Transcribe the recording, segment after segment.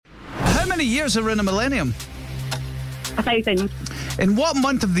many years are in a millennium? 1,000. In what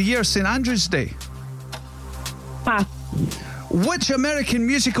month of the year is St. Andrew's Day? Pass. Which American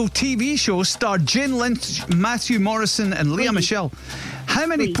musical TV show starred Jane Lynch, Matthew Morrison and Leah Michele? How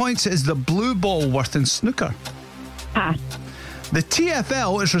many points is the blue ball worth in snooker? Pass. The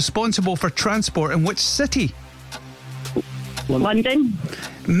TfL is responsible for transport in which city? London.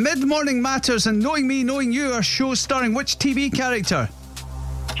 Mid-Morning Matters and Knowing Me, Knowing You are shows starring which TV character?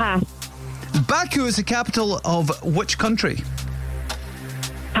 Pass. Baku is the capital of which country?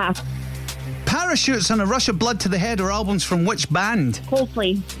 Pass. Parachutes and A Rush of Blood to the Head are albums from which band?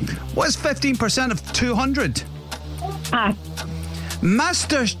 Coldplay. What is 15% of 200? Pass.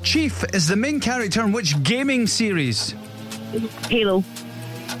 Master Chief is the main character in which gaming series? Halo.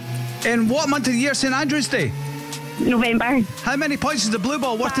 In what month of the year St. Andrew's Day? November. How many points is the blue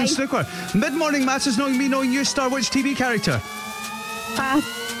ball worth in 5. snooker? Mid-Morning Matters, Knowing Me, Knowing You star which TV character? Pass.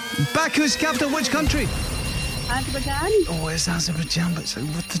 Baku's capital which country? Azerbaijan. Oh, it's Azerbaijan, but it's out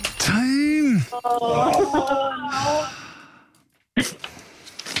with the time.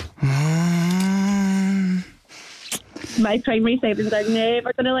 My primary sevens are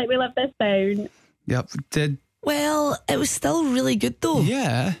never going to let me live this down. Yep, did. Well, it was still really good though.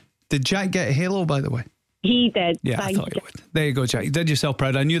 Yeah. Did Jack get a halo, by the way? He did. Yeah, Thank I thought you. he would. There you go, Jack. You did yourself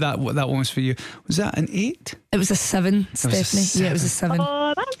proud. I knew that one was for you. Was that an 8? It was a 7, was a Stephanie. Yeah, it was a 7.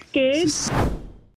 Oh, that's good.